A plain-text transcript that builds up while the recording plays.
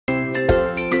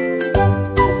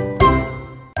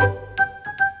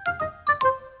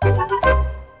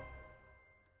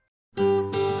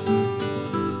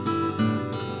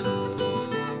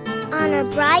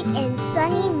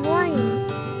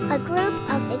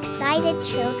excited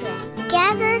children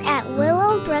gathered at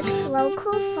Willowbrook's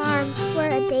local farm for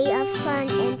a day of fun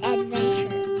and adventure.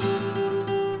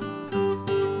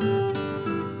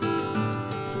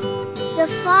 The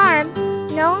farm,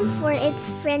 known for its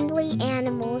friendly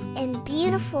animals and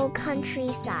beautiful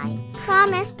countryside,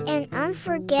 promised an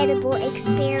unforgettable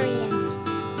experience.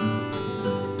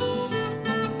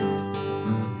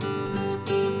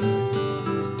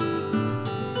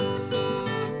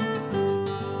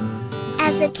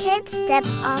 As the kids stepped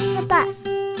off the bus,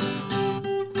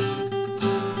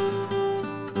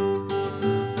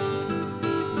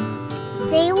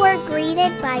 they were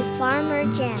greeted by Farmer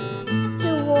Jim,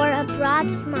 who wore a broad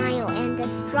smile and a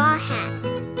straw hat.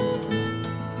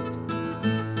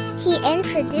 He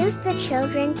introduced the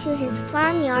children to his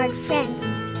farmyard friends,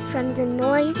 from the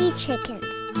noisy chickens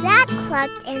that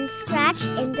clucked and scratched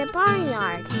in the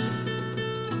barnyard,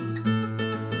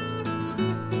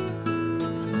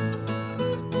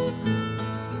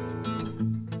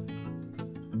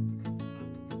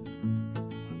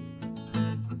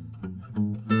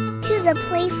 to the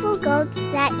playful goats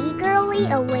that eagerly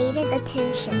awaited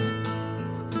attention.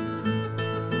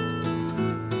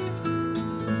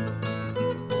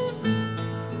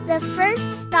 The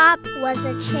first stop was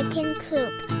a chicken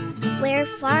coop, where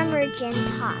Farmer Jim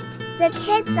taught the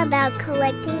kids about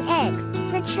collecting eggs.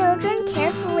 The children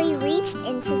carefully reached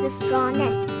into the straw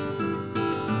nests.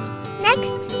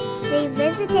 Next, they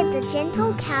visited the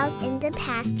gentle cows in the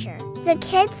pasture, the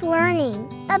kids learning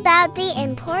about the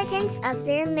importance of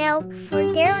their milk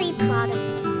for dairy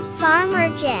products. Farmer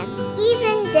Jim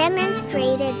even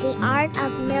demonstrated the art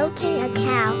of milking a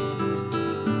cow.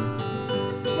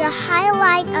 The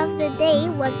highlight of the day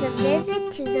was a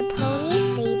visit to the pony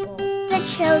stable. The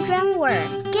children were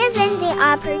given the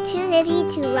opportunity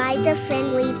to ride the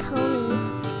friendly ponies,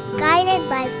 guided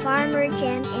by Farmer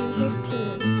Jim and his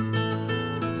team.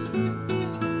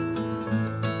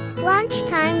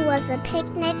 Lunchtime was a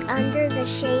picnic under the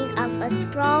shade of a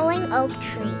sprawling oak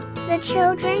tree. The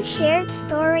children shared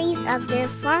stories of their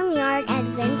farmyard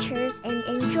adventures and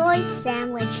enjoyed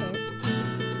sandwiches.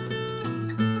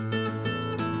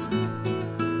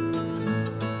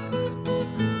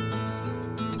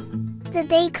 The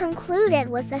day concluded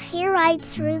with a hayride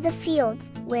through the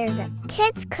fields, where the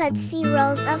kids could see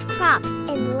rows of crops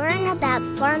and learn about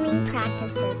farming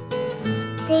practices.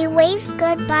 They waved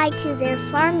goodbye to their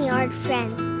farmyard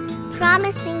friends,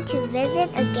 promising to visit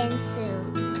again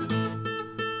soon.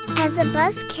 As the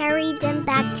bus carried them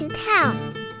back to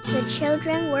town, the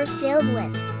children were filled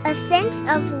with a sense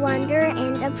of wonder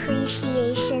and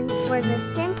appreciation for the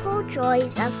simple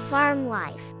joys of farm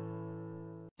life.